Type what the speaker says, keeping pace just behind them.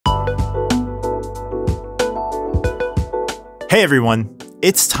Hey everyone,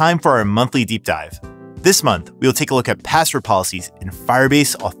 it's time for our monthly deep dive. This month, we will take a look at password policies in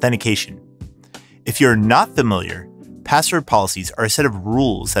Firebase Authentication. If you're not familiar, password policies are a set of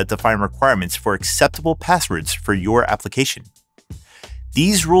rules that define requirements for acceptable passwords for your application.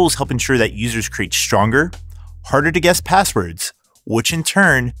 These rules help ensure that users create stronger, harder to guess passwords, which in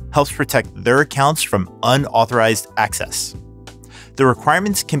turn helps protect their accounts from unauthorized access. The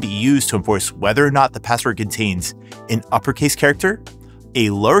requirements can be used to enforce whether or not the password contains an uppercase character, a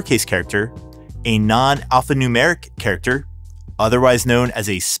lowercase character, a non-alphanumeric character, otherwise known as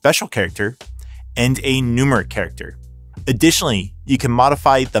a special character, and a numeric character. Additionally, you can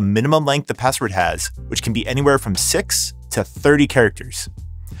modify the minimum length the password has, which can be anywhere from 6 to 30 characters.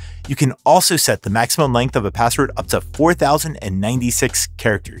 You can also set the maximum length of a password up to 4,096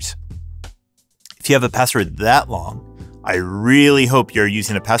 characters. If you have a password that long, I really hope you're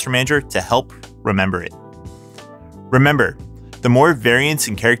using a password manager to help remember it. Remember, the more variants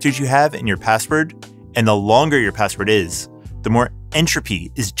and characters you have in your password, and the longer your password is, the more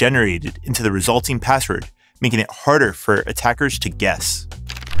entropy is generated into the resulting password, making it harder for attackers to guess.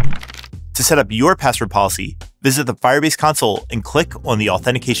 To set up your password policy, visit the Firebase console and click on the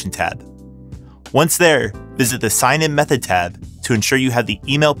Authentication tab. Once there, visit the Sign In Method tab to ensure you have the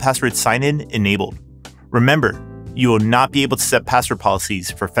email password sign-in enabled. Remember, you will not be able to set password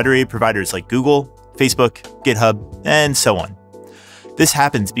policies for federated providers like Google, Facebook, GitHub, and so on. This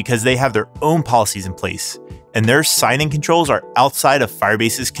happens because they have their own policies in place, and their sign-in controls are outside of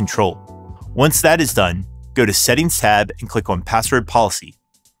Firebase's control. Once that is done, go to Settings tab and click on Password Policy.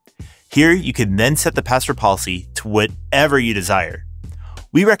 Here, you can then set the password policy to whatever you desire.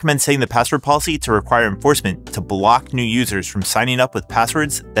 We recommend setting the password policy to require enforcement to block new users from signing up with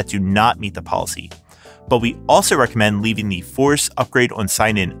passwords that do not meet the policy. But we also recommend leaving the Force Upgrade on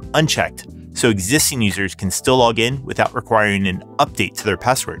Sign-In unchecked so existing users can still log in without requiring an update to their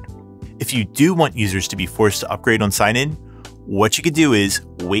password. If you do want users to be forced to upgrade on sign-in, what you could do is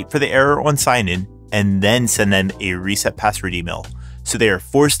wait for the error on sign-in and then send them a reset password email so they are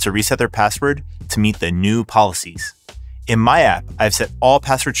forced to reset their password to meet the new policies. In my app, I've set all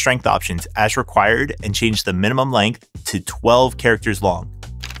password strength options as required and changed the minimum length to 12 characters long.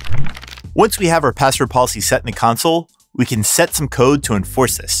 Once we have our password policy set in the console, we can set some code to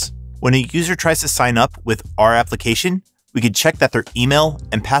enforce this. When a user tries to sign up with our application, we can check that their email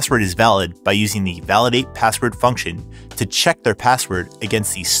and password is valid by using the validate password function to check their password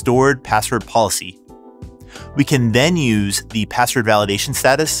against the stored password policy. We can then use the password validation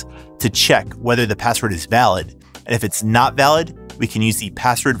status to check whether the password is valid, and if it's not valid, we can use the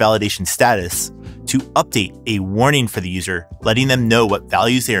password validation status to update a warning for the user, letting them know what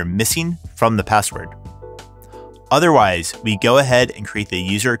values they are missing from the password. Otherwise, we go ahead and create the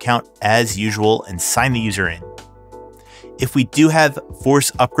user account as usual and sign the user in. If we do have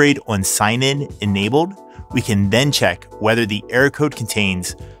Force Upgrade on Sign-In enabled, we can then check whether the error code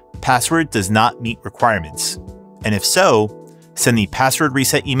contains password does not meet requirements. And if so, send the password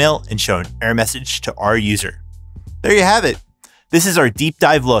reset email and show an error message to our user. There you have it. This is our deep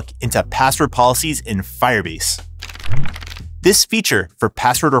dive look into password policies in Firebase. This feature for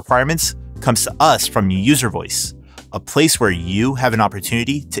password requirements comes to us from User Voice, a place where you have an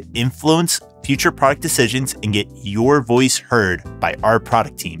opportunity to influence future product decisions and get your voice heard by our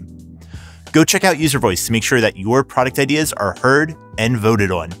product team. Go check out User Voice to make sure that your product ideas are heard and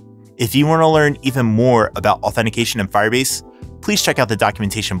voted on. If you want to learn even more about authentication in Firebase, please check out the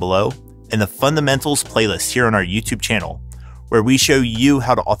documentation below and the fundamentals playlist here on our YouTube channel, where we show you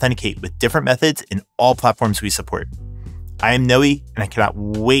how to authenticate with different methods in all platforms we support. I am Nohe, and I cannot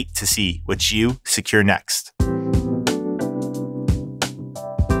wait to see what you secure next.